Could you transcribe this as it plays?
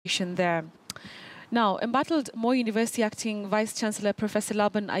there. Now, embattled Moi University acting Vice-Chancellor Professor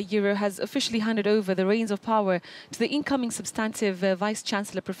Laban Ayiro has officially handed over the reins of power to the incoming substantive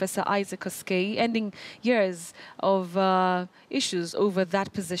Vice-Chancellor Professor Isaac Kosgey, ending years of issues over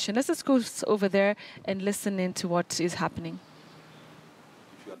that position. Let's just go over there and listen into what is happening.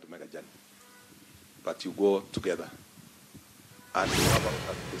 If you want to make a journey, but you go together and you have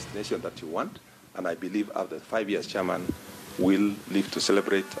a destination that you want, and I believe after 5 years, Chairman will live to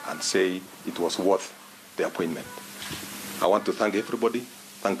celebrate and say it was worth the appointment. I want to thank everybody,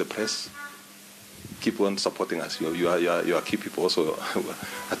 thank the press. Keep on supporting us. You are key people also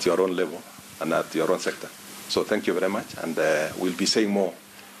at your own level and at your own sector. So thank you very much, and we'll be saying more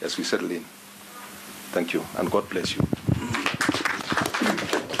as we settle in. Thank you, and God bless you.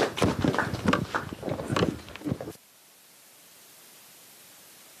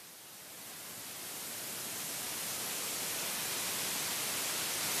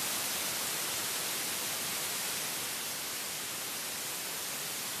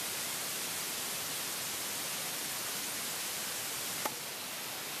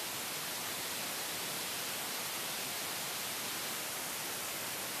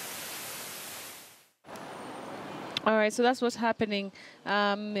 All right, so that's what's happening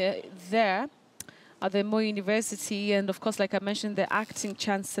there at the Moi University. And of course, like I mentioned, the acting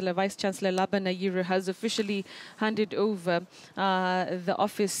Chancellor, Vice-Chancellor Laban Ayiro has officially handed over the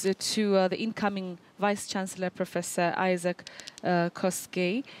office to the incoming Vice-Chancellor, Professor Isaac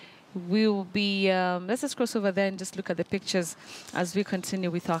Kosgey. We'll be, let's just cross over there and just look at the pictures as we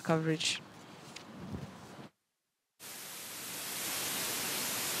continue with our coverage.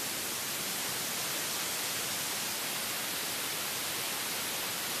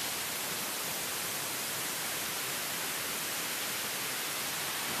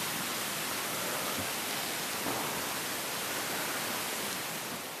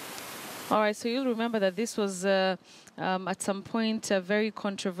 All right, so you'll remember that this was at some point a very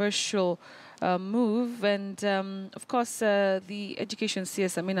controversial move, and of course the Education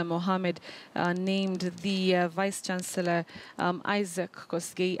CS Amina Mohammed named the Vice-Chancellor Isaac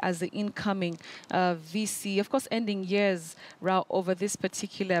Kosgey as the incoming VC, of course ending years over this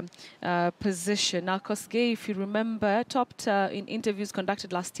particular position. Now Kosgey, if you remember, topped in interviews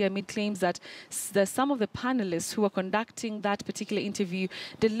conducted last year amid claims that some of the panelists who were conducting that particular interview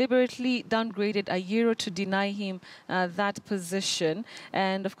deliberately downgraded Ayiro to deny him that position.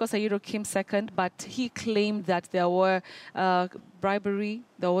 And of course Ayiro came second, but he claimed that there were bribery.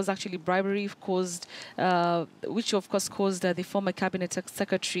 There was actually bribery caused, which of course caused the former cabinet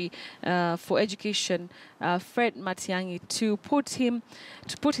secretary for education, Fred Matiang'i, to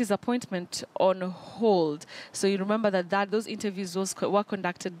put his appointment on hold. So you remember that those interviews were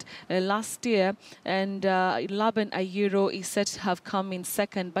conducted last year, and Laban Ayiro is said to have come in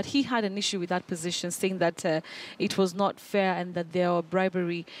second, but he had an issue with that position, saying that it was not fair and that there were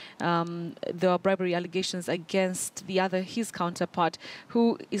bribery allegations against his counterpart,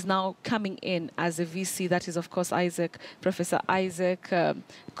 who is now coming in as a VC. That is, of course, Professor Isaac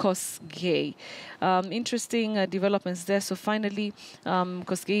Kosgey. Interesting developments there. So finally,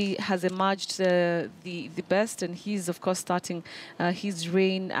 Kosgey has emerged the best, and he's, of course, starting his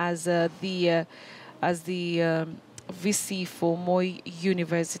reign as the VC for Moi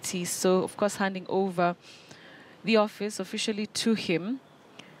University. So, of course, handing over the office officially to him.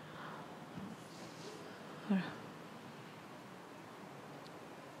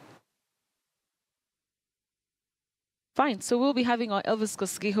 Fine, so we'll be having our Elvis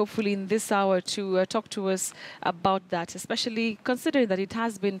Kosgey hopefully in this hour to talk to us about that, especially considering that it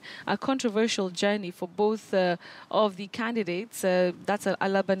has been a controversial journey for both of the candidates. That's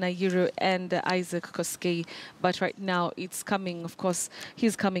Laban Ayiro and Isaac Kosgey. But right now it's coming, of course,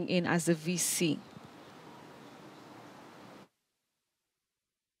 he's coming in as a VC.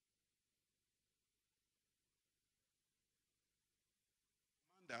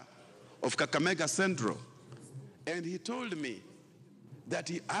 Of Kakamega Central. And he told me that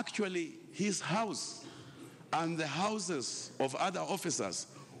his house and the houses of other officers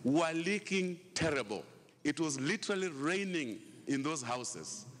were leaking terrible. It was literally raining in those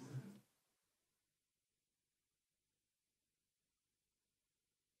houses.